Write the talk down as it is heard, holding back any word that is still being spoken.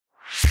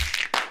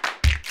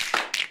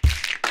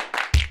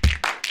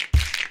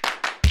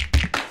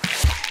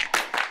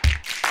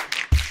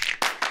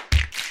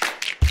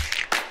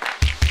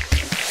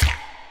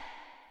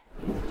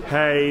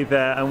Hey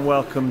there, and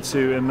welcome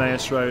to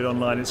Emmaus Road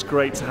Online. It's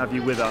great to have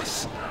you with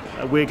us.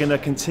 We're going to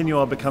continue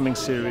our Becoming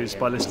series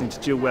by listening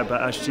to Jill Weber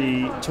as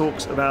she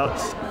talks about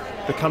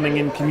becoming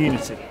in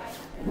community.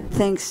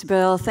 Thanks,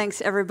 Bill.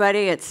 Thanks,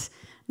 everybody. It's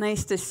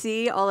nice to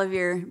see all of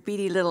your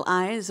beady little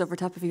eyes over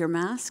top of your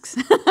masks.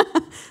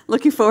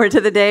 Looking forward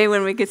to the day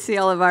when we could see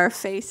all of our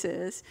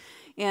faces.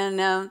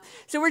 And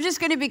so we're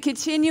just going to be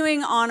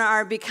continuing on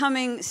our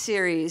Becoming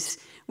series.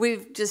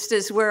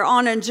 As we're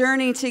on a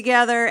journey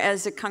together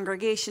as a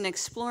congregation,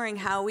 exploring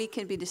how we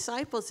can be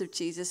disciples of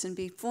Jesus and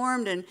be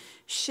formed and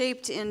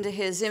shaped into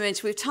his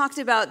image. We've talked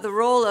about the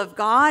role of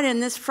God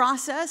in this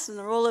process and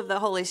the role of the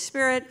Holy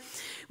Spirit.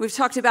 We've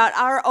talked about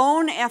our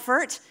own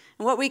effort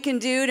and what we can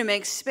do to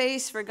make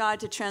space for God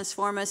to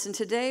transform us. And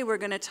today we're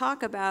going to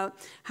talk about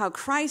how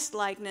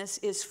Christ-likeness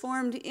is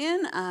formed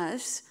in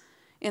us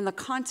in the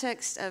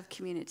context of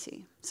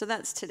community. So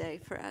that's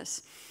today for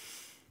us.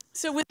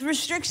 So with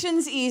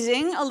restrictions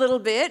easing a little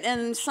bit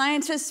and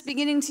scientists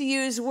beginning to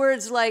use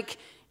words like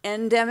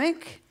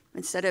endemic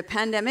instead of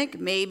pandemic,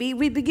 maybe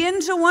we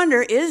begin to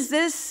wonder, is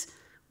this,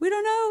 we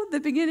don't know,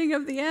 the beginning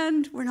of the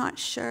end? We're not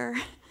sure.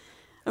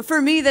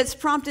 For me, that's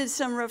prompted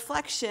some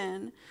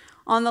reflection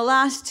on the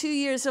last 2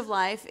 years of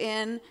life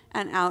in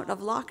and out of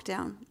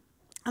lockdown.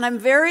 And I'm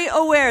very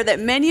aware that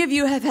many of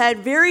you have had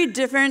very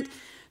different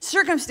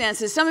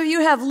circumstances. Some of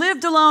you have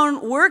lived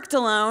alone, worked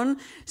alone.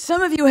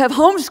 Some of you have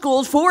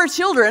homeschooled 4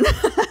 children,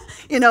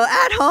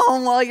 at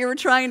home while you were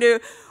trying to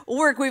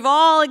work. We've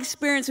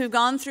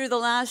gone through the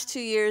last 2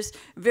 years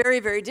very,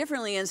 very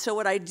differently. And so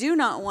what I do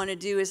not want to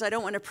do is I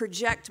don't want to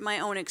project my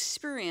own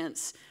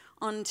experience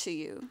onto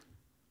you.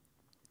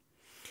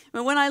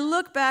 But when I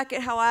look back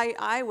at how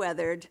I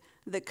weathered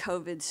the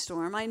COVID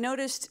storm, I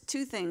noticed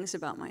 2 things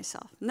about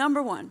myself.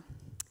 Number 1,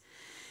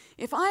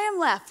 if I am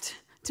left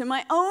to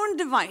my own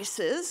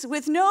devices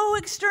with no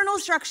external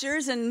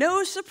structures and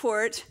no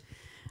support,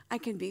 I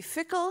can be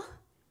fickle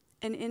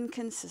and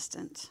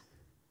inconsistent.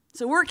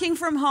 So working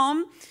from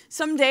home,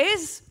 some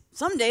days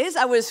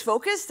I was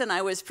focused and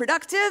I was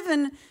productive,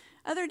 and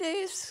other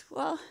days,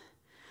 well,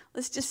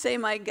 let's just say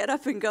my get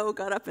up and go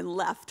got up and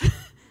left.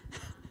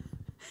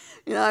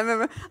 I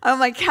remember on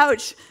my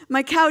couch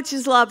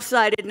is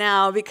lopsided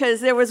now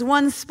because there was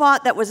one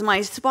spot that was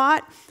my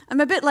spot.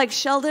 I'm a bit like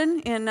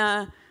Sheldon in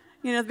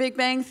The Big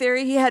Bang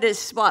Theory. He had his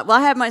spot. Well,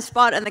 I have my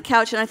spot on the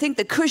couch, and I think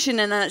the cushion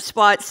in that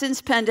spot since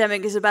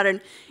pandemic is about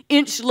an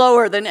inch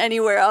lower than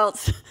anywhere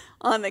else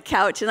on the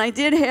couch. And I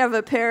did have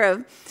a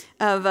pair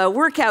of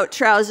workout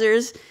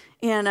trousers,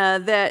 and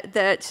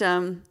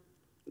I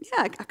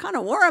kind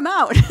of wore them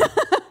out.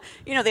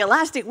 The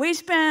elastic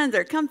waistband,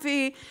 they're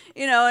comfy,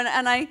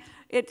 and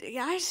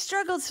I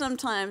struggled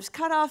sometimes,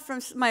 cut off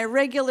from my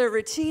regular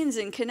routines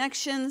and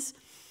connections.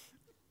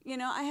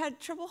 I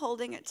had trouble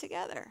holding it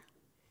together.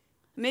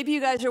 Maybe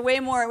you guys are way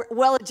more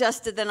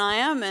well-adjusted than I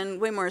am and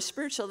way more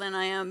spiritual than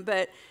I am,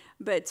 but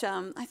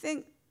I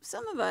think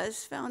some of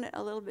us found it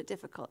a little bit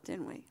difficult,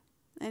 didn't we?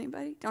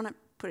 Anybody? Don't have to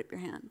put up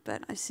your hand,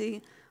 but I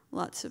see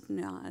lots of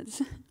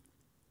nods.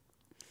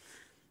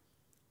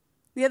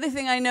 The other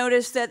thing I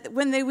noticed that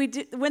when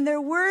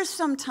there were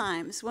some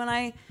times when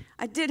I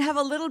did have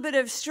a little bit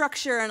of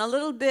structure and a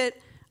little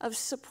bit of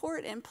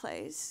support in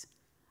place,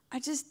 I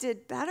just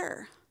did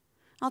better.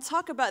 I'll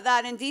talk about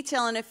that in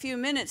detail in a few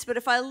minutes, but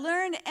if I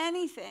learned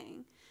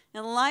anything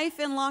in life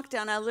in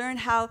lockdown, I learned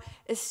how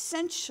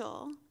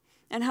essential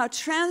and how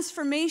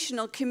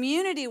transformational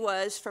community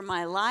was for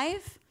my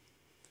life,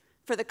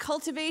 for the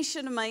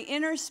cultivation of my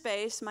inner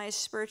space, my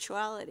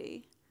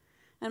spirituality,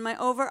 and my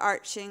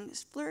overarching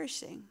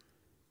flourishing.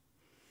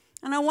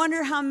 And I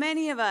wonder how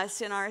many of us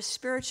in our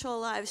spiritual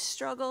lives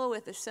struggle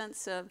with a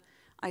sense of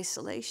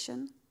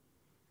isolation,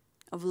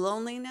 of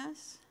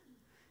loneliness.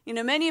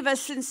 Many of us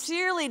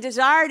sincerely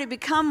desire to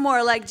become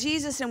more like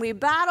Jesus, and we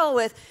battle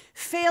with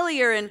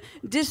failure and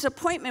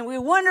disappointment. We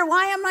wonder,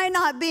 why am I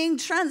not being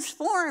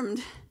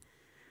transformed?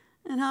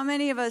 And how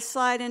many of us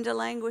slide into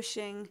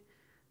languishing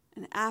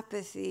and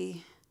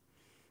apathy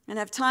and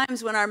have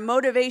times when our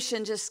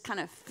motivation just kind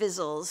of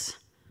fizzles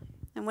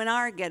and when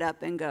our get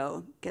up and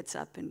go gets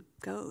up and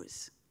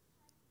goes.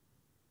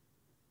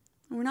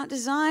 And we're not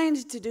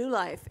designed to do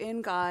life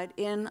in God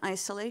in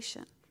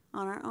isolation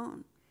on our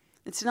own.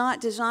 It's not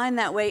designed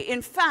that way.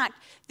 In fact,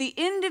 the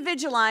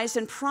individualized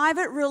and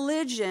private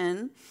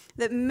religion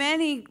that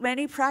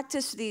many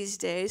practice these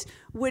days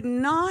would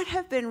not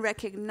have been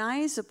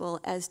recognizable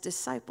as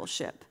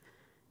discipleship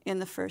in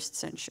the first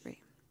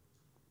century.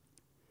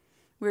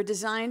 We're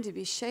designed to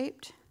be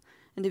shaped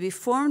and to be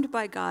formed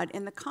by God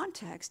in the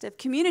context of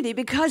community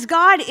because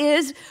God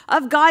is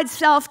of God's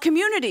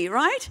self-community,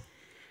 right?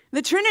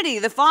 The Trinity,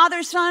 the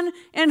Father, Son,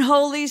 and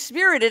Holy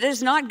Spirit. It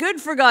is not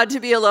good for God to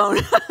be alone.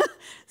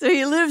 So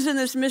he lives in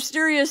this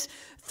mysterious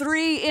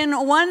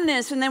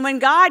 3-in-oneness. And then when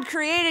God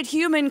created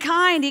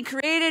humankind, he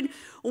created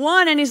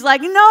one, and he's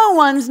like, no,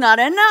 one's not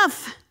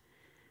enough.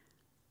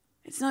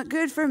 It's not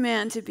good for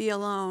man to be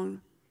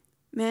alone.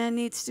 Man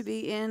needs to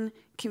be in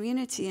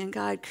community, and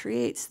God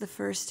creates the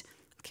first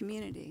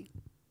community.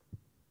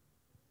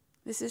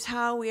 This is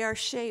how we are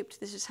shaped.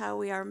 This is how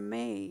we are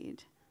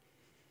made.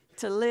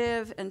 To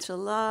live and to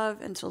love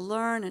and to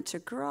learn and to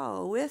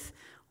grow with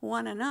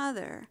one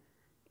another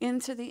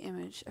into the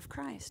image of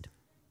Christ.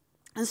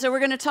 And so we're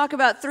going to talk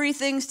about three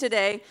things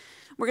today.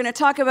 We're going to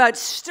talk about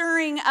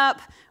stirring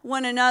up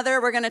one another.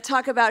 We're going to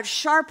talk about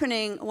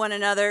sharpening one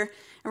another.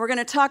 And we're going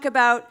to talk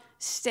about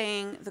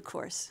staying the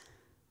course.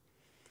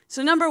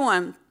 So number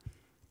one,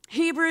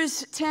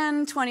 Hebrews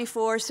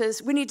 10:24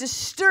 says we need to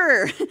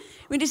stir.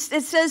 It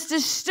says to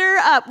stir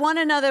up one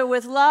another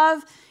with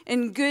love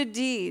and good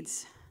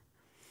deeds.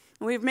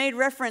 We've made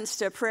reference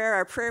to prayer,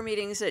 our prayer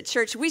meetings at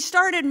church. We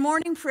started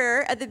morning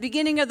prayer at the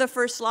beginning of the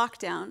first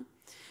lockdown.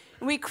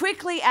 We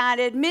quickly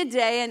added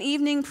midday and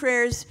evening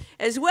prayers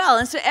as well.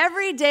 And so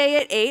every day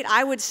at 8,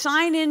 I would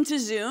sign into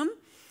Zoom.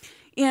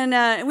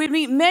 And we'd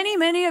meet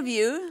many of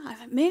you. I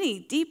have many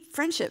deep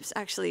friendships,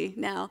 actually,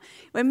 now.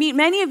 We'd meet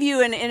many of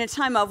you in a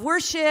time of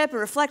worship and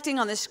reflecting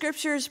on the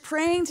scriptures,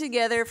 praying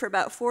together for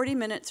about 40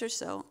 minutes or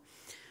so.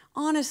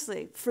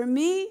 Honestly, for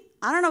me,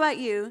 I don't know about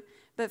you,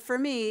 but for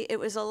me, it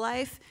was a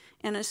life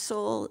and a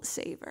soul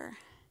saver.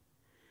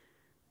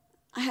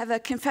 I have a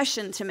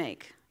confession to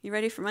make. You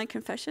ready for my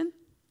confession?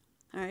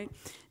 All right.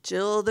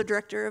 Jill, the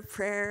director of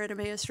prayer at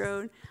Emmaus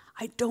Road,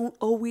 I don't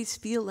always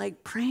feel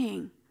like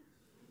praying.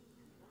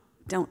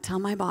 Don't tell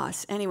my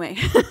boss. Anyway.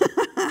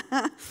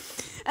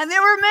 And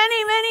there were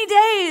many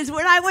days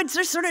when I would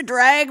just sort of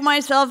drag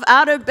myself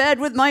out of bed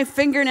with my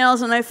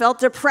fingernails and I felt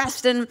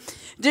depressed and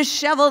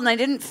disheveled and I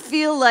didn't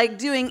feel like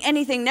doing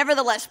anything,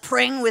 nevertheless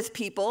praying with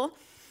people.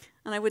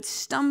 And I would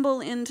stumble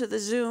into the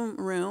Zoom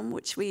room,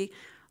 which we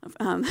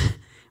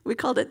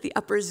called it the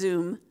upper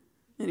Zoom.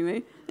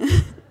 Anyway.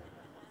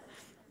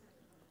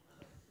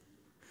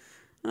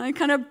 And I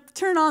kind of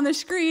turn on the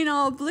screen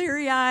all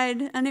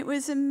bleary-eyed, and it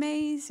was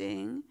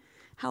amazing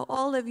how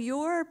all of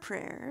your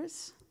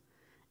prayers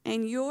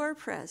and your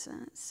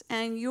presence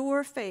and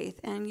your faith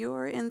and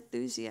your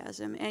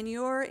enthusiasm and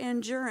your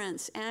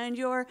endurance and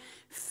your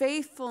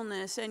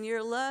faithfulness and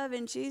your love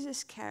in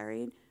Jesus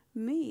carried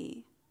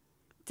me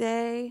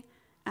day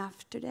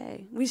after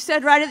day. We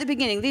said right at the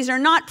beginning, these are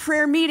not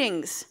prayer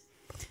meetings.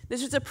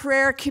 This is a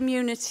prayer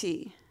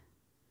community.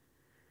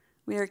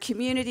 We are a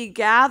community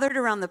gathered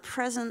around the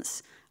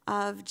presence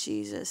of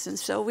Jesus. And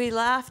so we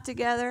laughed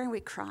together,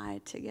 we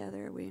cried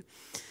together, we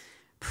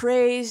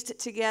praised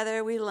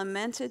together, we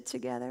lamented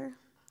together.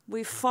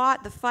 We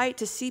fought the fight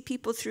to see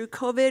people through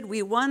COVID.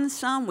 We won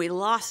some, we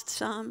lost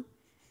some.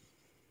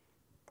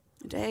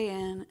 Day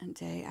in and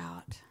day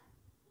out.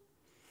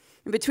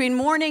 And between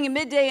morning and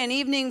midday and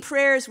evening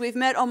prayers, we've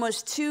met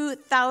almost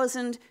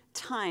 2,000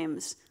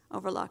 times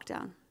over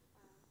lockdown.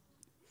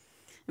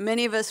 And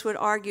many of us would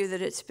argue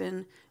that it's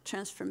been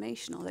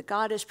transformational, that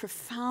God has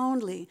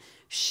profoundly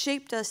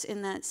shaped us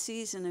in that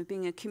season of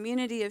being a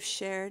community of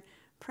shared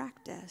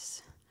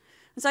practice.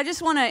 And so I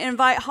just want to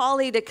invite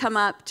Holly to come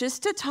up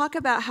just to talk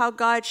about how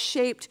God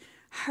shaped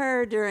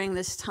her during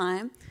this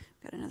time.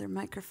 Got another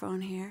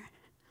microphone here.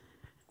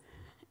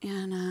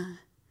 And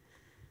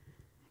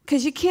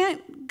because you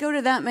can't go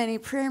to that many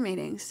prayer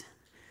meetings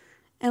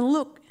and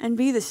look and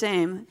be the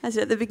same as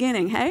at the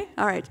beginning, hey?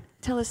 All right,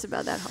 tell us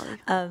about that,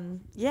 Holly.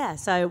 Yeah,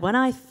 so when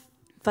I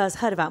first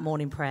heard about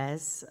morning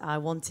prayers, I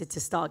wanted to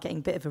start getting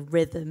a bit of a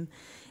rhythm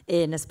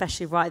in,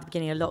 especially right at the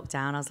beginning of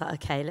lockdown. I was like,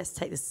 okay, let's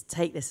take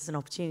this as an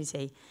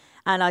opportunity.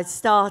 And I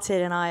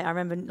started, and I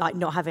remember like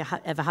not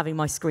ever having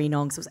my screen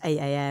on because it was 8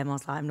 a.m. I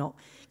was like, I'm not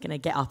going to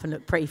get up and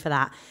look pretty for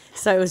that.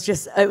 So it was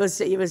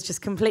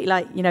just completely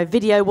like, you know,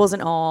 video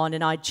wasn't on,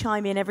 and I'd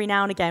chime in every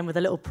now and again with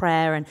a little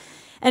prayer. And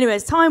anyway,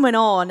 as time went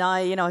on,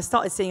 I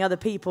started seeing other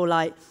people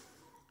like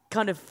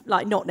kind of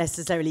like not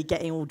necessarily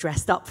getting all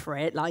dressed up for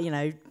it, like, you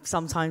know,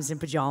 sometimes in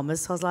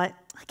pajamas. So I was like,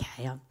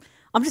 okay,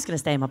 I'm just going to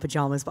stay in my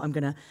pajamas, but I'm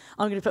going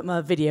to put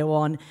my video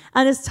on.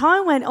 And as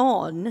time went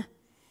on,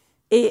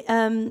 it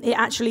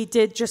actually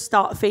did just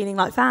start feeling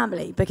like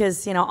family,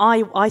 because, you know,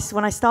 I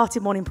when I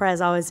started morning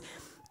prayers, I was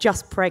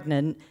just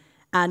pregnant,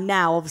 and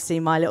now obviously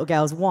my little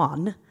girl's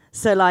 1.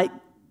 So like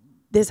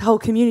this whole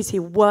community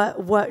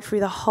worked through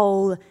the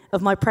whole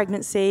of my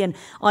pregnancy, and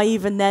I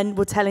even then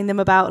were telling them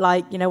about,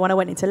 like, you know, when I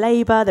went into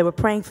labour, they were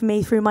praying for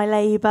me through my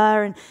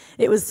labour, and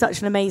it was such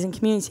an amazing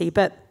community.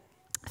 But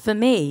for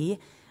me,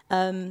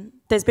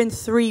 there's been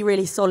 3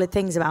 really solid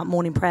things about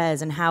morning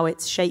prayers and how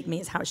it's shaped me,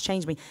 it's how it's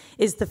changed me.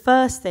 Is the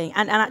first thing,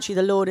 and actually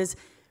the Lord has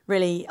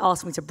really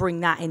asked me to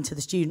bring that into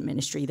the student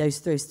ministry, those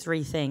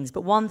 3 things.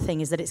 But one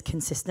thing is that it's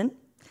consistent.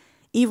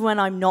 Even when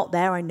I'm not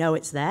there, I know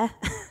it's there.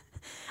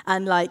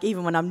 And like,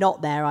 even when I'm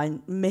not there, I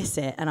miss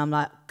it. And I'm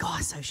like, God,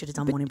 I so should have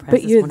done morning prayers.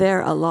 But you're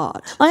there a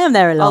lot. I am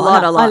there a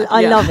lot. A lot.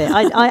 I love it.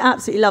 I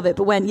absolutely love it.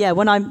 But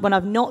when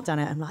I've not done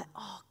it, I'm like,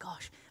 oh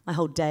gosh, my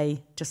whole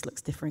day just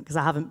looks different because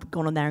I haven't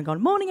gone on there and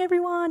gone, morning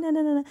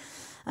everyone,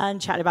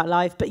 and chatted about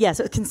life. But yeah,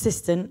 so it's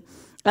consistent.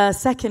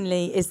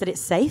 Secondly, is that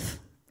it's safe.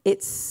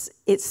 It's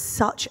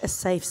such a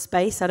safe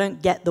space. I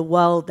don't get the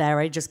world there.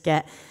 I just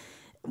get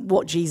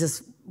what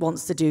Jesus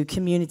wants to do,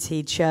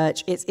 community,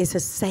 church. It's a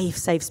safe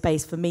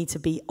space for me to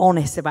be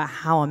honest about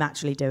how I'm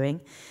actually doing.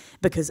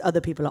 because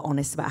other people are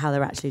honest about how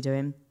they're actually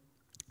doing.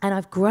 And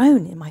I've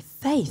grown in my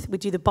faith. We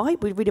do the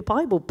Bible, we read a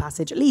Bible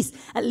passage, at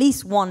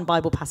least one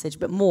Bible passage,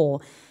 but more,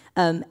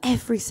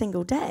 every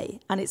single day.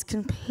 And it's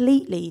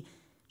completely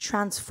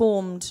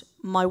transformed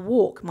my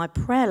walk, my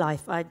prayer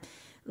life. I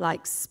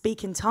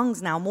speak in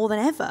tongues now more than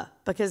ever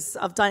because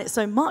I've done it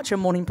so much in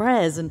morning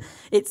prayers, and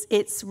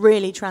it's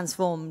really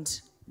transformed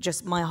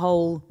just my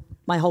whole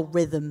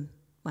rhythm.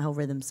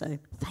 So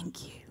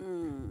thank you.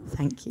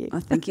 Thank you.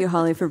 Well, thank you,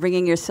 Holly, for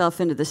bringing yourself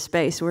into the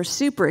space. We're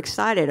super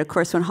excited. Of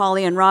course, when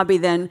Holly and Robbie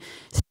then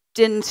stepped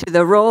into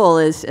the role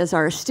as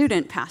our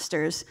student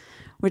pastors,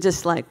 we're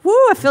just like, woo,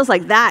 it feels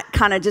like that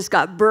kind of just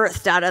got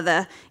birthed out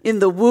of in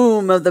the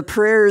womb of the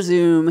prayer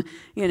Zoom,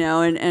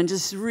 and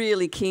just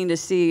really keen to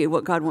see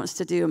what God wants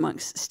to do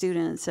amongst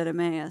students at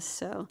Emmaus.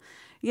 So,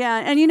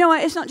 yeah, and you know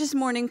what? It's not just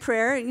morning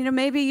prayer.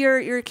 Maybe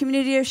your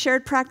community of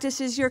shared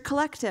practice is your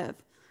collective.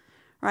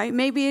 Right?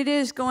 Maybe it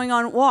is going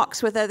on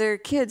walks with other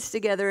kids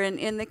together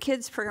in the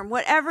kids program.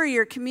 Whatever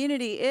your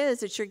community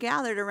is, that you're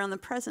gathered around the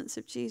presence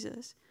of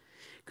Jesus,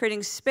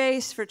 creating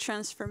space for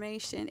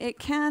transformation. It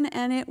can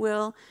and it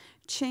will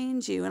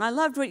change you. And I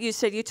loved what you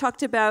said. You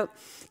talked about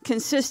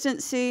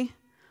consistency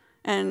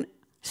and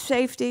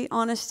safety,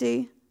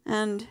 honesty,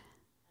 and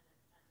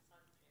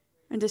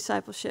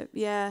discipleship.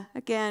 Yeah,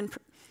 again,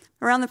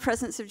 around the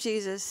presence of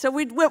Jesus. So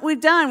what we've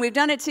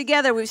done it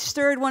together. We've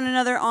stirred one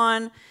another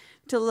on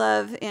to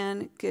love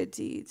and good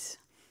deeds.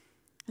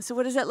 And so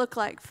what does that look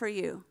like for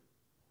you?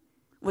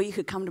 Well, you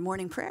could come to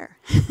morning prayer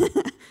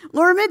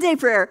or midday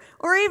prayer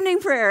or evening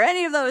prayer,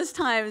 any of those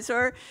times,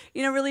 or,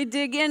 really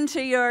dig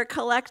into your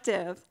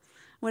collective,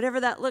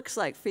 whatever that looks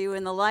like for you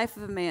in the life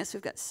of Emmaus.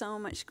 We've got so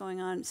much going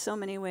on, so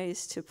many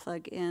ways to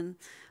plug in.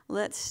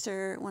 Let's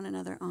stir one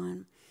another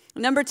on.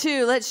 Number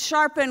 2, let's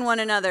sharpen one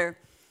another.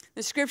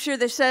 The scripture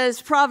that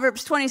says,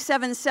 Proverbs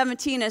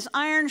 27:17, as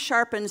iron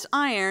sharpens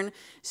iron,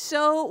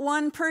 so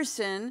one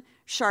person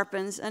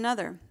sharpens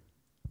another.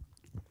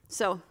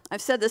 So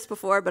I've said this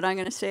before, but I'm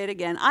going to say it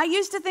again. I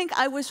used to think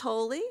I was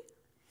holy,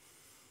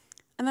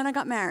 and then I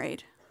got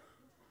married.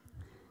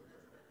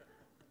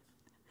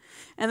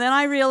 And then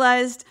I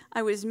realized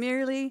I was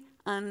merely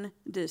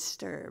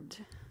undisturbed.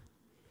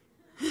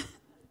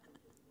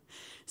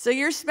 So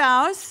your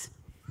spouse,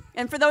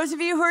 and for those of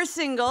you who are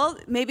single,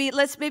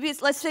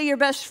 let's say your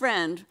best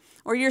friend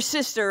or your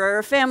sister or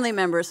a family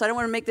member. So I don't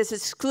want to make this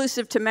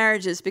exclusive to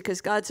marriages because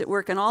God's at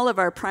work in all of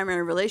our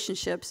primary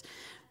relationships.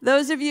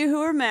 Those of you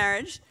who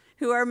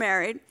are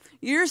married,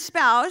 your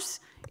spouse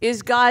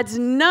is God's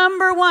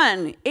number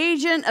one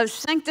agent of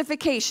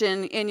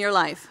sanctification in your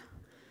life.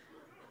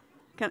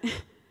 All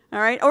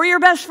right? Or your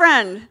best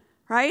friend,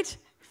 right?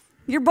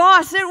 Your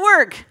boss at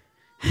work.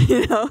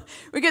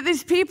 We get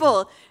these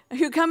people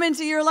who come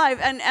into your life.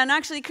 And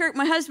actually, Kirk,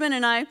 my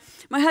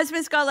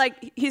husband's got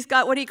he's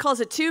got what he calls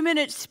a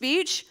 2-minute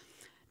speech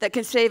that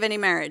can save any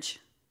marriage.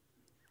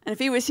 And if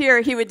he was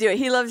here, he would do it.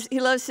 He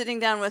loves sitting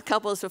down with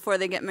couples before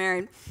they get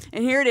married.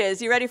 And here it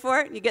is. You ready for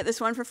it? You get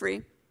this one for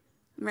free.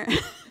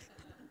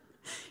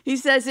 He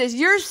says this,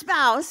 your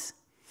spouse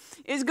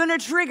is going to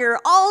trigger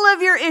all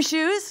of your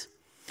issues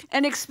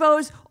and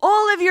expose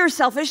all of your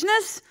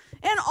selfishness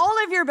and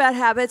all of your bad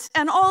habits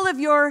and all of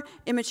your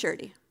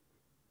immaturity.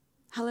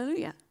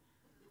 Hallelujah.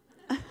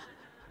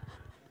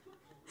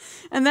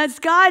 And that's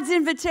God's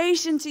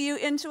invitation to you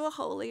into a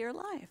holier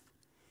life,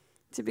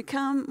 to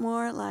become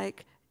more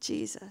like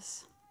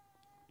Jesus.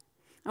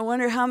 I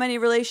wonder how many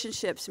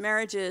relationships,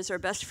 marriages or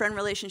best friend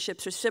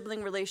relationships or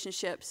sibling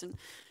relationships and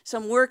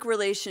some work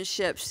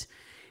relationships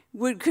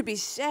could be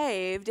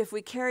saved if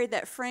we carried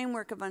that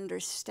framework of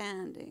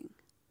understanding.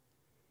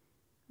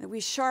 That we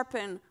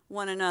sharpen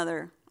one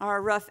another,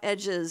 our rough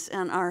edges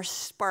and our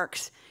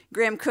sparks.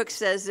 Graham Cook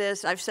says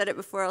this, I've said it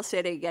before, I'll say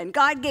it again.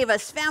 God gave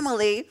us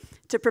family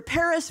to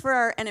prepare us for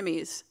our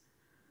enemies.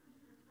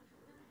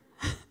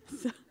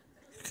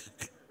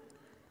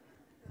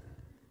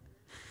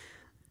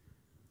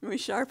 We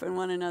sharpen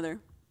one another.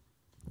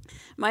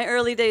 My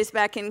early days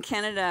back in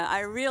Canada,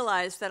 I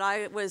realized that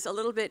I was a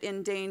little bit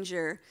in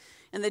danger.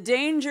 And the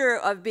danger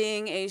of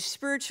being a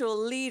spiritual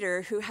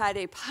leader who had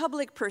a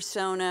public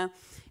persona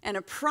and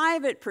a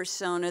private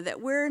persona, that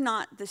we're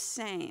not the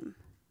same.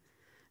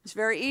 It's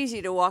very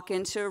easy to walk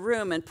into a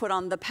room and put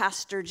on the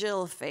Pastor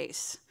Jill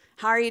face.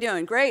 How are you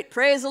doing? Great.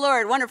 Praise the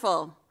Lord.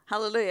 Wonderful.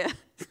 Hallelujah.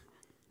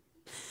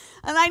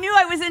 And I knew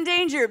I was in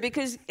danger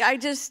because I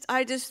just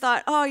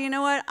thought, oh, you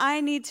know what?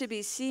 I need to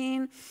be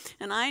seen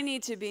and I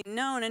need to be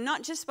known, and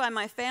not just by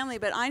my family,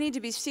 but I need to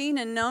be seen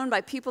and known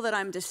by people that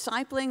I'm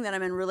discipling, that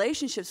I'm in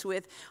relationships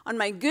with on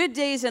my good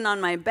days and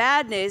on my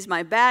bad days,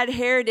 my bad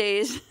hair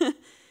days.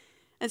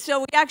 And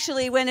so we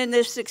actually went in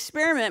this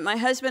experiment. My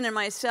husband and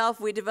myself,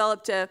 we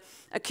developed a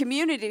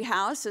community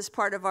house as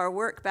part of our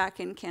work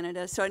back in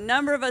Canada. So a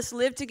number of us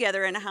lived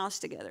together in a house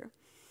together.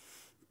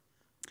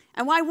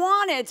 And I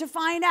wanted to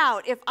find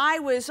out if I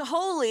was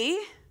holy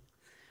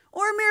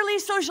or merely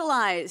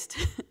socialized.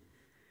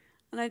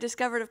 And I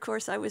discovered, of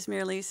course, I was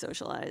merely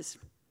socialized.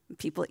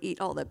 People eat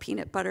all the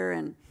peanut butter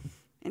and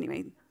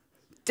anyway,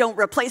 don't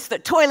replace the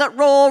toilet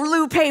roll,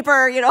 loo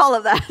paper, all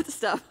of that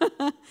stuff.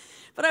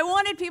 But I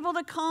wanted people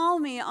to call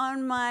me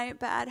on my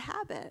bad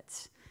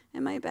habits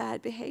and my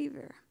bad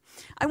behavior.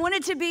 I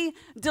wanted to be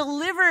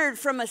delivered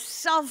from a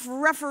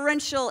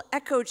self-referential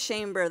echo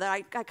chamber that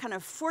I kind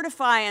of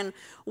fortify and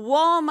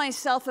wall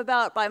myself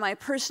about by my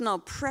personal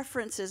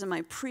preferences and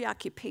my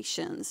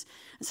preoccupations.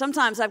 And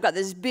sometimes I've got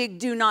this big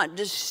do not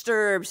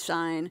disturb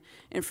sign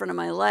in front of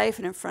my life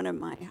and in front of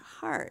my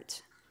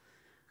heart.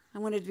 I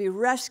wanted to be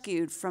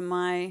rescued from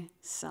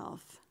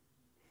myself.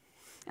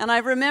 And I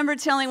remember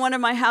telling one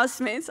of my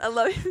housemates, I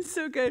love him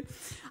so good,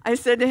 I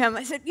said to him,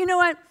 you know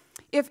what?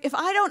 If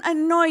I don't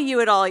annoy you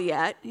at all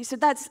yet, I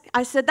said,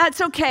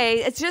 that's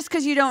okay. It's just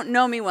because you don't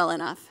know me well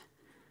enough.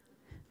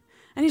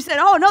 And he said,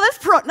 oh, no,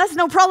 that's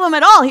no problem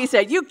at all. He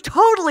said, you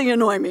totally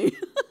annoy me.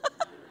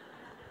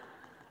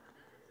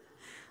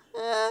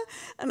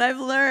 And I've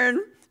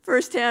learned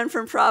firsthand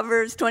from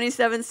Proverbs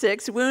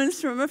 27:6,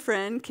 wounds from a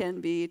friend can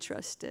be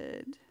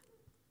trusted.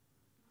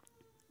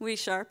 We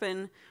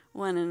sharpen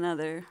one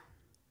another.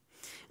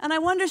 And I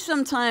wonder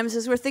sometimes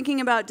as we're thinking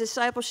about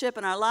discipleship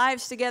and our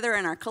lives together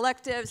and our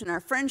collectives and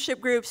our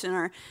friendship groups and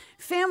our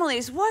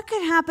families, what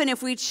could happen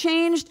if we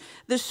changed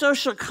the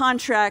social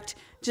contract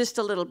just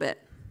a little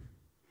bit?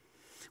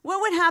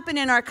 What would happen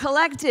in our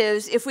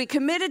collectives if we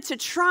committed to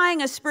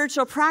trying a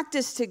spiritual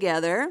practice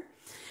together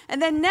and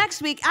then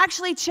next week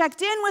actually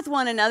checked in with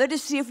one another to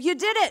see if you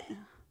did it?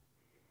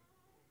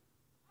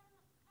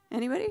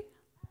 Anybody?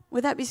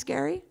 Would that be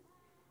scary?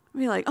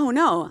 Be like, oh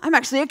no, I'm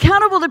actually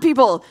accountable to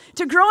people,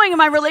 to growing in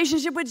my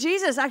relationship with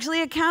Jesus,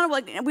 actually accountable.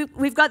 Like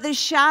we've got this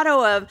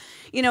shadow of,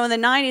 in the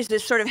 90s,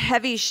 this sort of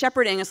heavy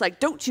shepherding. It's like,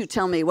 don't you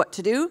tell me what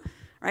to do,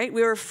 right?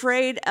 We were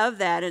afraid of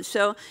that. And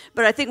so,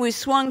 but I think we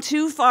swung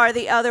too far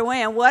the other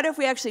way. And what if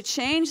we actually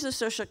changed the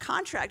social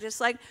contract? It's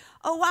like,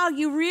 oh wow,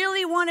 you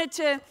really wanted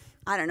to,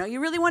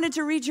 you really wanted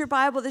to read your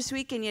Bible this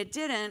week and you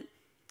didn't.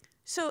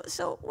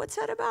 So what's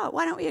that about?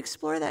 Why don't we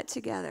explore that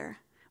together?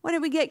 Why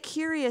don't we get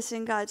curious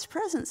in God's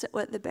presence at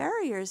what the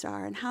barriers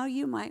are and how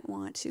you might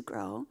want to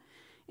grow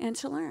and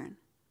to learn?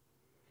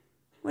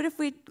 What if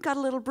we got a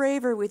little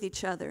braver with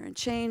each other and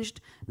changed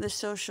the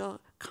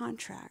social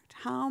contract?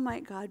 How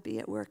might God be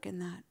at work in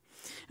that?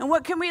 And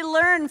what can we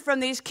learn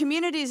from these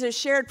communities of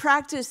shared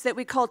practice that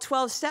we call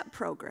 12-step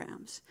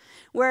programs,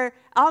 where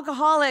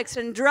alcoholics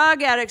and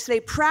drug addicts, they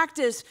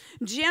practice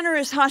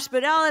generous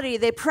hospitality,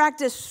 they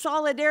practice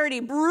solidarity,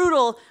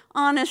 brutal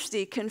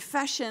honesty,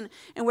 confession,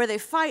 and where they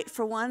fight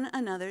for one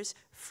another's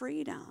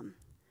freedom?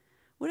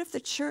 What if the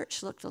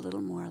church looked a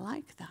little more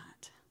like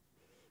that?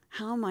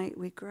 How might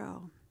we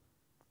grow?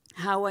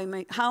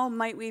 How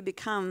might we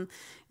become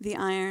the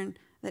iron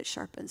that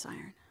sharpens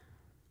iron?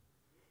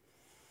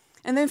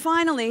 And then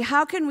finally,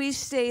 how can we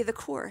stay the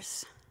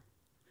course?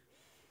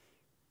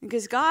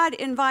 Because God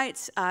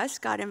invites us,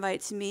 God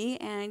invites me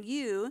and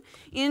you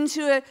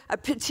into a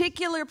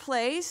particular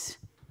place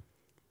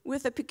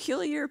with a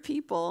peculiar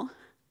people.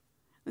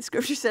 The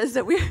scripture says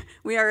that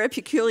we are a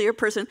peculiar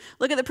person.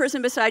 Look at the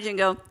person beside you and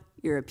go,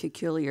 you're a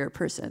peculiar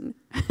person.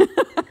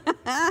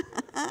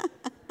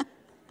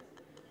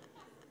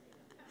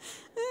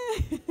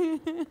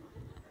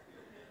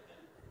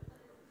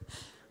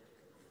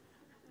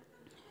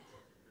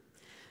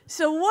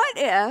 So what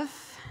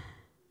if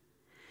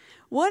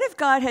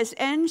God has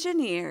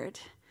engineered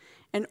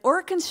and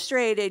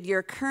orchestrated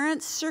your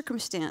current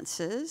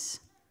circumstances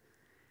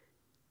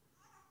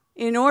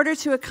in order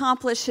to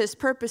accomplish his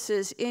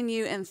purposes in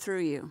you and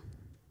through you?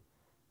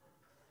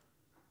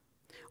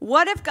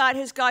 What if God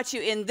has got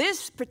you in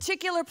this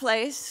particular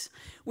place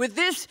with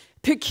this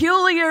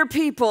peculiar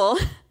people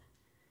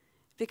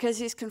because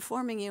he's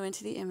conforming you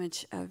into the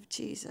image of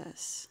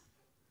Jesus?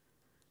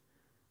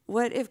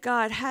 What if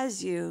God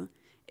has you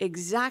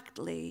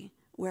exactly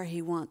where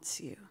he wants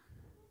you?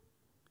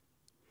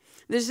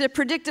 There's a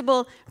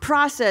predictable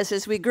process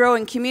as we grow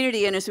in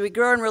community and as we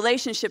grow in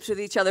relationships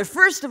with each other.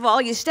 First of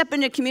all, you step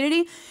into community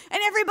and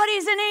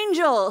everybody's an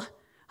angel.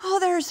 Oh,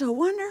 they're so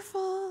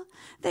wonderful.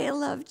 They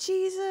love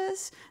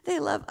Jesus. They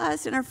love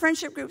us. And our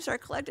friendship groups, our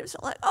collectives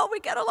are like, oh, we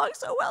get along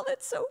so well.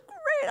 That's so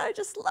great. I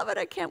just love it.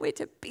 I can't wait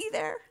to be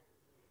there.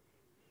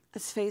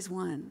 That's phase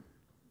one.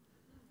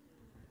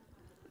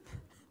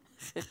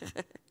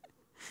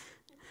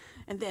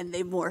 And then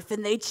they morph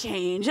and they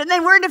change. And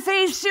then we're into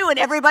phase two and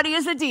everybody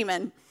is a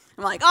demon.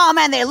 I'm like, oh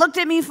man, they looked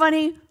at me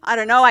funny. I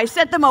don't know. I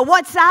sent them a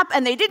WhatsApp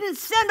and they didn't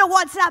send a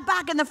WhatsApp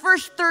back in the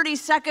first 30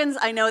 seconds.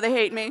 I know they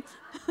hate me.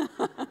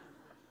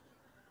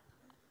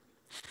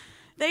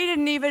 They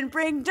didn't even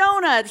bring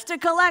donuts to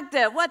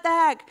collective. What the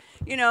heck?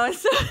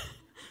 So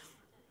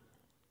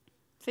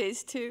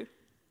phase two.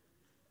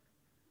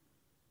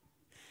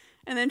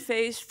 And then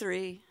phase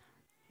three,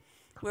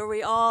 where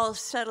we all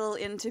settle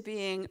into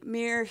being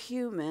mere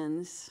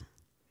humans,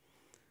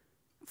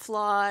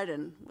 flawed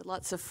and with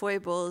lots of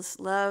foibles,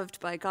 loved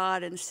by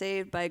God and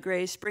saved by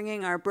grace,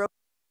 bringing our broken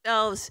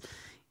selves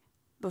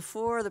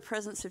before the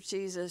presence of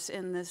Jesus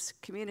in these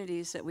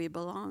communities that we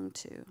belong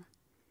to.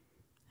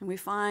 And we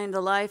find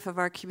the life of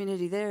our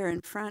community there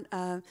in front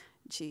of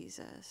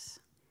Jesus,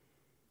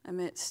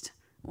 amidst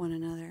one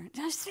another.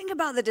 Just think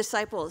about the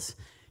disciples.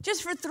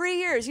 Just for 3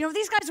 years,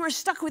 these guys were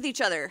stuck with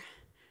each other.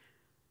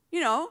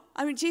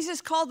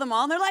 Jesus called them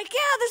all, and they're like,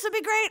 yeah, this will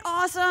be great,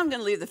 awesome, I'm going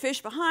to leave the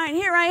fish behind.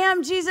 Here I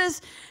am,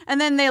 Jesus. And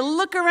then they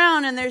look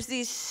around, and there's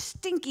these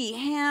stinky,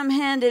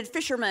 ham-handed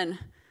fishermen.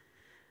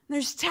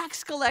 There's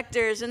tax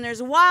collectors, and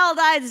there's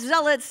wild-eyed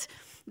zealots,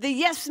 the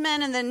yes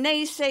men and the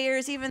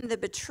naysayers, even the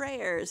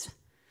betrayers.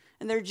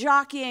 And they're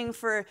jockeying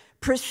for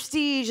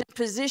prestige and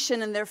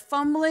position, and they're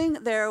fumbling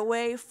their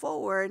way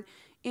forward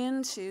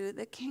into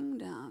the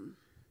kingdom.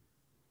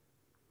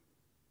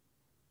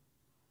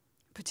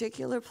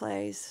 Particular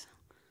place,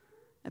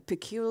 a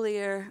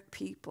peculiar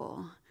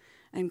people,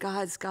 and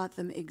God's got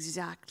them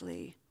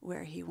exactly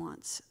where he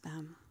wants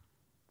them.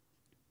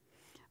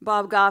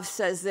 Bob Goff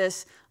says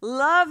this: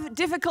 love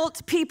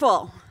difficult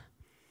people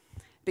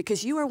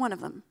because you are one of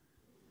them.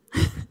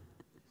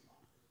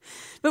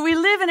 But we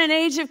live in an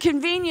age of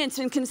convenience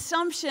and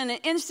consumption and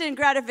instant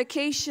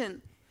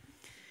gratification.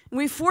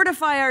 We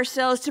fortify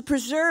ourselves to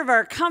preserve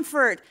our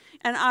comfort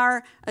and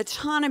our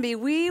autonomy.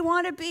 We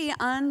want to be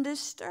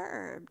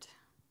undisturbed,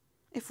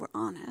 if we're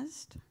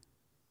honest.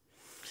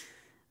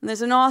 And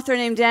there's an author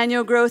named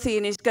Daniel Grothe,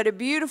 and he's got a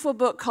beautiful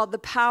book called The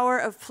Power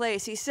of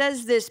Place. He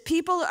says this: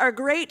 people are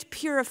great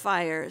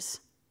purifiers,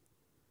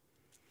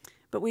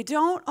 but we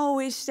don't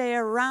always stay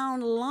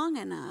around long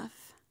enough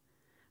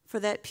for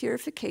that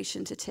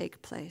purification to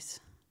take place.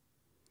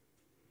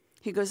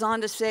 He goes on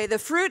to say, the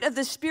fruit of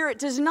the Spirit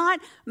does not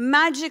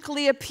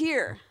magically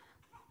appear.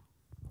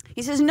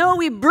 He says, no,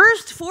 we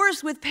burst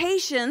forth with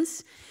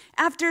patience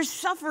after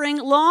suffering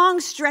long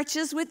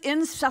stretches with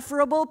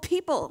insufferable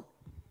people.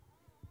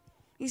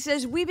 He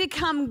says, we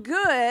become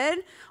good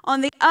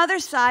on the other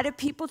side of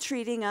people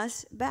treating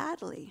us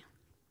badly.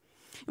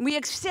 And we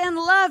extend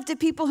love to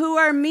people who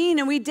are mean,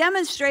 and we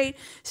demonstrate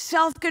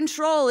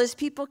self-control as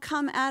people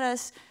come at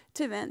us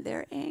to vent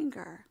their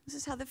anger. This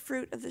is how the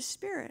fruit of the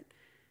Spirit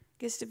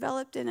gets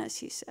developed in us,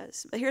 he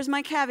says. But here's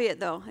my caveat,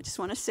 though. I just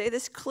want to say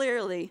this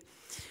clearly.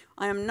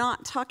 I am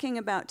not talking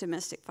about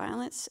domestic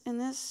violence in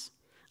this.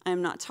 I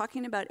am not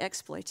talking about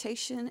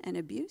exploitation and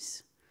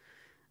abuse.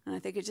 And I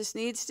think it just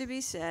needs to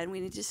be said,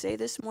 we need to say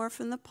this more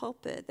from the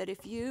pulpit, that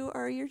if you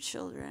or your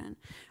children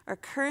are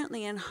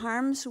currently in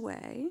harm's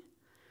way,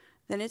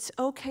 then it's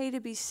okay to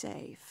be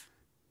safe.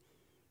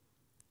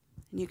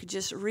 And you could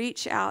just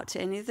reach out to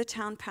any of the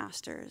town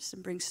pastors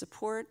and bring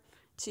support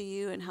to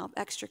you and help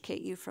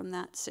extricate you from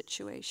that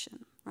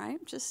situation, right?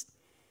 Just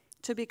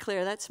to be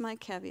clear, that's my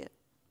caveat.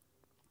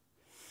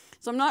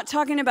 So I'm not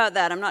talking about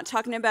that. I'm not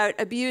talking about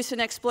abuse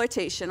and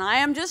exploitation. I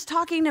am just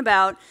talking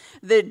about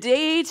the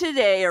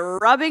day-to-day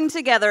rubbing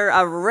together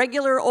of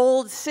regular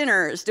old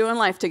sinners doing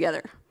life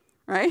together,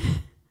 right?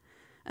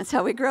 That's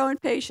how we grow in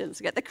patience.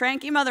 We get the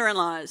cranky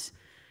mother-in-laws.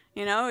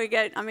 We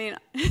get,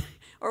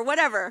 or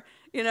whatever.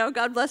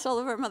 God bless all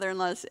of our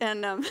mother-in-laws.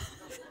 And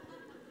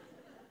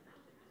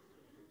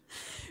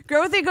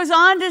Grothe goes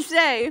on to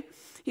say,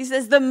 he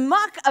says, the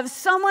muck of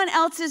someone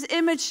else's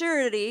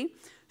immaturity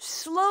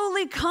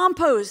slowly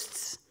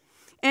composts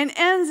and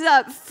ends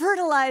up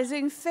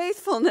fertilizing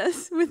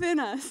faithfulness within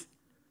us.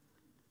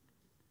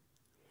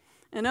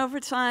 And over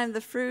time,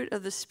 the fruit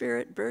of the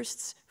Spirit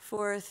bursts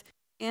forth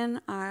in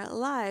our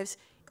lives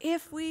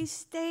if we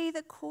stay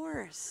the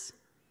course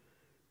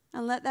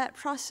and let that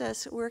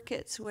process work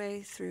its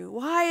way through.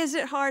 Why is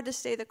it hard to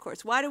stay the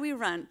course? Why do we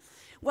run?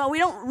 Well, we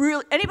don't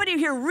really, anybody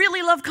here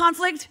really love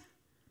conflict?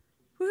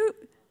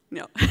 Woo-hoo.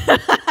 No.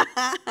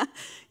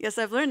 Yes,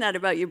 I've learned that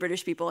about you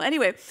British people.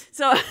 Anyway,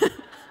 so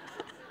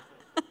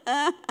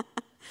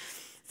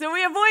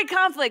we avoid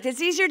conflict.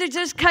 It's easier to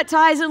just cut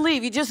ties and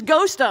leave. You just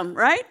ghost them,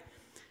 right?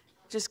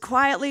 Just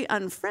quietly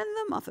unfriend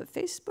them off of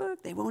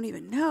Facebook. They won't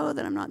even know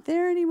that I'm not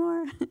there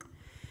anymore.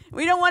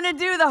 We don't want to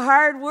do the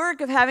hard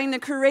work of having the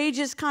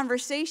courageous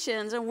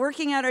conversations and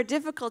working out our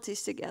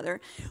difficulties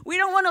together. We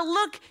don't want to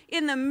look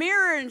in the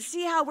mirror and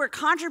see how we're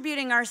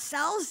contributing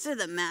ourselves to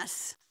the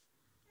mess.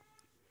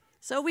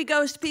 So we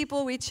ghost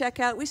people, we check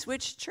out, we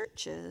switch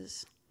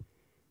churches.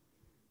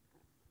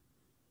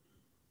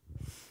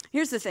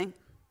 Here's the thing.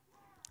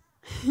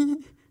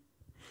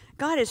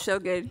 God is so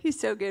good. He's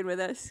so good with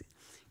us.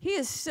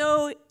 He's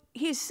so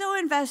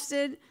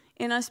invested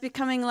in us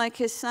becoming like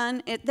his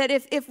son, that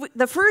if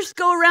the first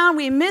go around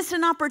we miss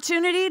an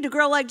opportunity to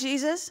grow like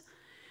Jesus,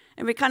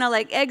 and we kind of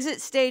like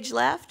exit stage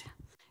left,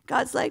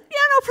 God's like, yeah,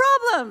 no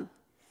problem.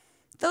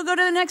 They'll go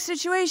to the next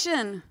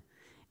situation,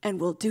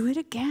 and we'll do it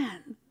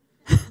again.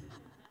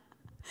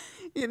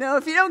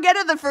 If you don't get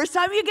it the first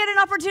time, you get an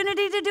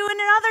opportunity to do it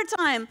another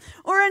time,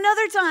 or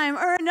another time,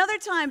 or another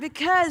time,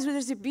 because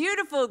there's a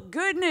beautiful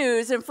good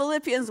news in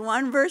Philippians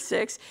 1, verse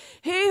 6.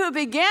 He who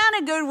began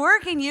a good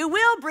work in you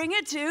will bring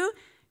it to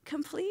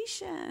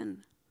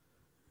completion.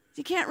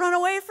 You can't run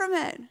away from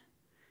it.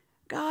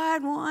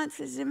 God wants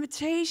his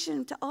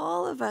invitation to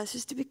all of us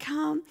is to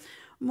become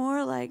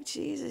more like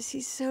Jesus.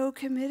 He's so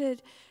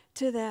committed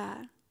to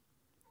that.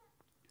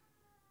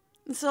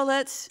 And so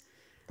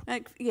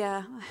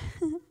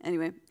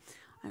anyway,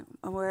 I'm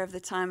aware of the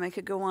time. I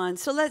could go on.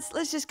 So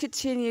let's just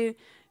continue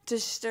to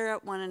stir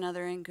up one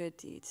another in good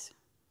deeds.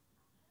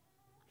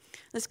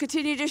 Let's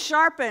continue to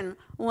sharpen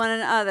one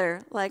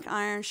another like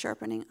iron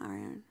sharpening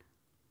iron.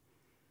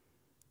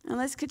 And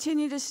let's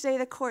continue to stay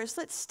the course.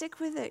 Let's stick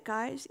with it,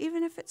 guys.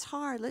 Even if it's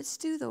hard, let's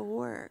do the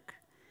work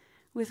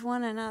with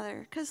one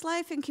another. Because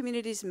life in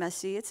community is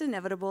messy. It's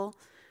inevitable.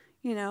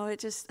 You know,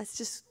 that's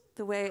just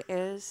the way it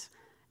is.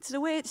 It's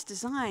the way it's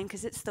designed,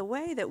 because it's the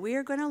way that we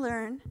are going to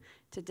learn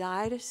to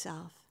die to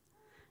self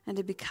and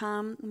to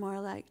become more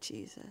like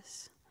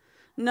Jesus.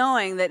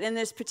 Knowing that in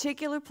this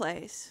particular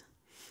place,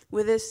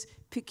 with this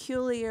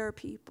peculiar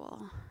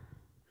people,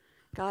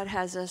 God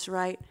has us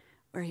right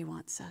where he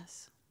wants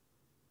us.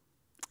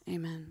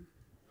 Amen.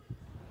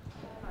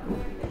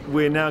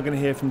 We're now going to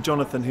hear from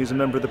Jonathan, who's a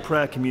member of the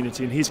prayer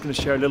community, and he's going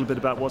to share a little bit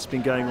about what's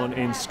been going on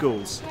in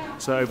schools.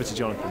 So over to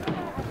Jonathan.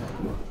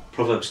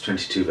 Proverbs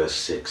 22 verse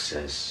 6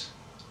 says,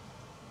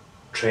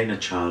 "Train a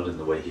child in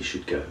the way he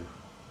should go.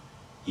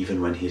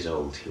 Even when he's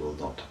old, he will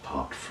not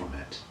depart from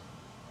it."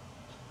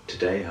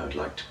 Today I would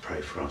like to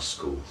pray for our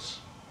schools.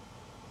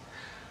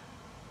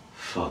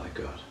 Father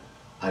God,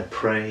 I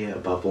pray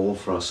above all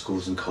for our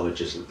schools and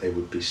colleges that they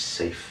would be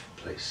safe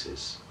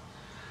places.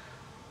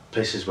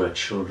 Places where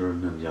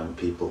children and young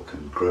people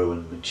can grow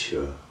and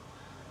mature,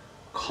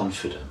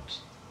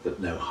 confident that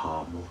no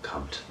harm will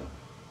come to them.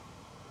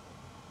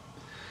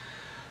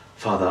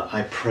 Father,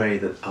 I pray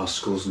that our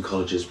schools and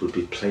colleges would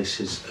be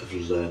places of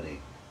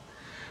learning,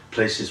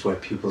 places where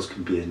pupils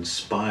can be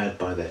inspired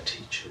by their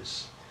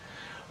teachers,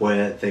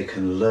 where they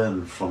can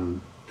learn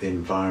from the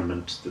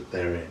environment that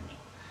they're in,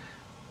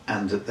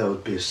 and that there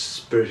would be a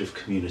spirit of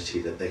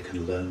community that they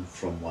can learn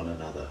from one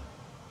another.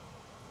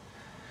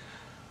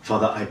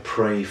 Father, I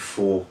pray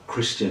for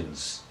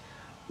Christians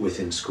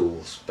within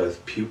schools,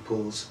 both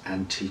pupils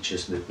and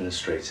teachers and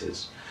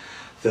administrators,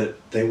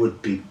 that they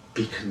would be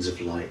beacons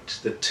of light,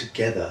 that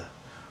together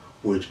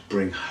would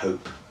bring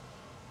hope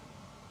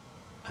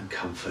and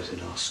comfort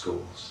in our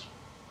schools.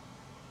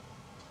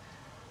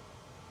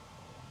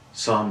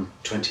 Psalm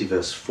 20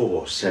 verse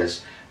 4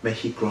 says, "May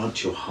he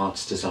grant your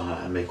heart's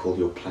desire and make all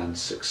your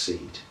plans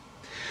succeed."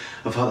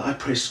 And Father, I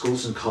pray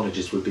schools and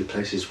colleges would be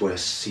places where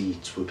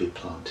seeds would be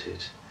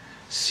planted,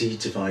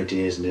 seeds of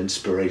ideas and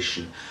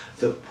inspiration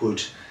that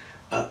would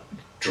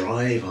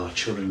drive our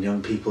children and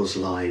young people's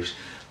lives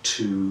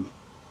to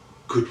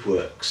good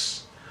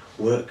works,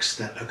 works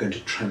that are going to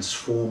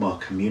transform our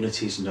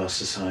communities and our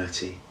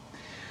society,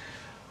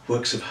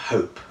 works of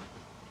hope,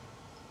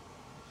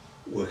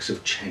 works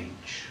of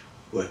change,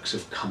 works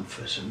of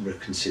comfort and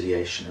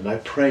reconciliation. And I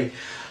pray,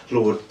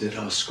 Lord, that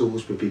our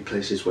schools would be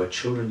places where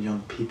children and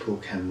young people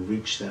can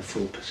reach their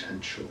full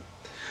potential.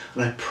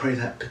 And I pray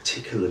that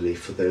particularly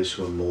for those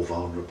who are more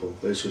vulnerable,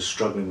 those who are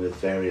struggling with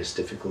various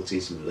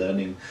difficulties in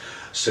learning,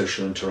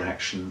 social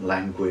interaction,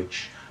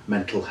 language,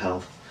 mental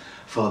health.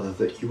 Father,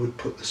 that you would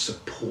put the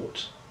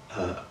support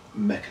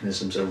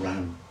mechanisms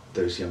around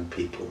those young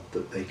people,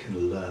 that they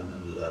can learn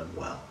and learn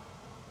well.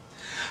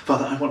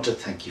 Father, I want to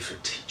thank you for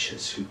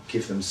teachers who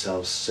give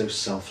themselves so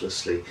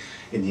selflessly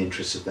in the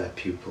interests of their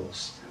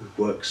pupils,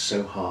 who work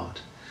so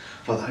hard.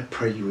 Father, I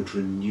pray you would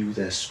renew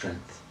their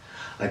strength.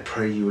 I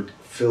pray you would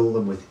fill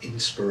them with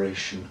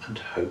inspiration and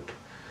hope.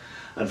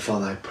 And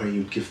Father, I pray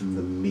you'd give them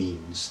the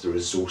means, the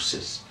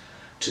resources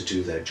to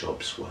do their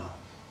jobs well.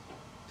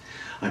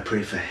 I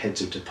pray for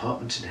heads of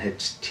department and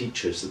heads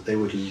teachers that they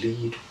would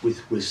lead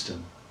with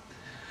wisdom,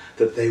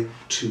 that they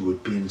too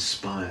would be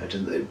inspired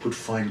and they would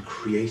find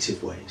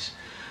creative ways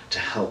to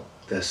help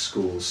their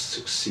schools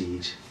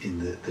succeed in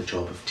the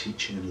job of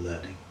teaching and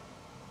learning.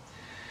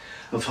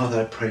 And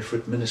Father, I pray for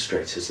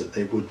administrators that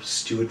they would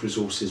steward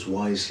resources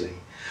wisely,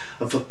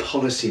 and for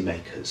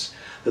policymakers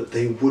that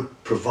they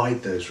would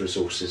provide those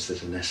resources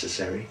that are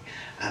necessary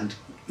and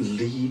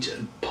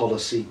lead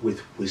policy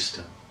with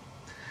wisdom,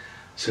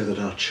 so that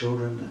our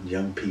children and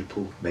young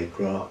people may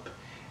grow up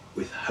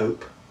with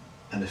hope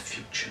and a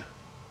future,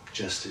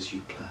 just as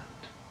you planned.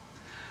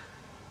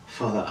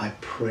 Father, I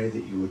pray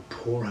that you would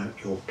pour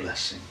out your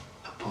blessing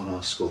upon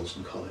our schools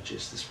and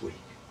colleges this week,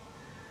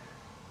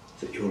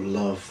 that your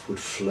love would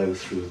flow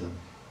through them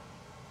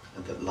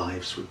and that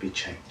lives would be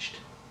changed.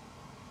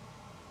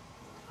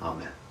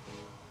 Amen.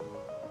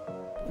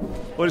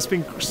 Well, it's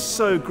been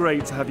so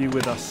great to have you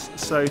with us.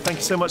 So thank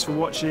you so much for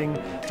watching.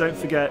 Don't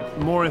forget,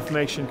 more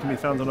information can be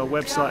found on our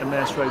website,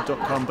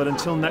 emmausroad.com. But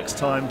until next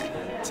time,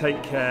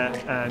 take care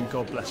and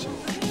God bless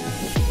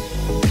you.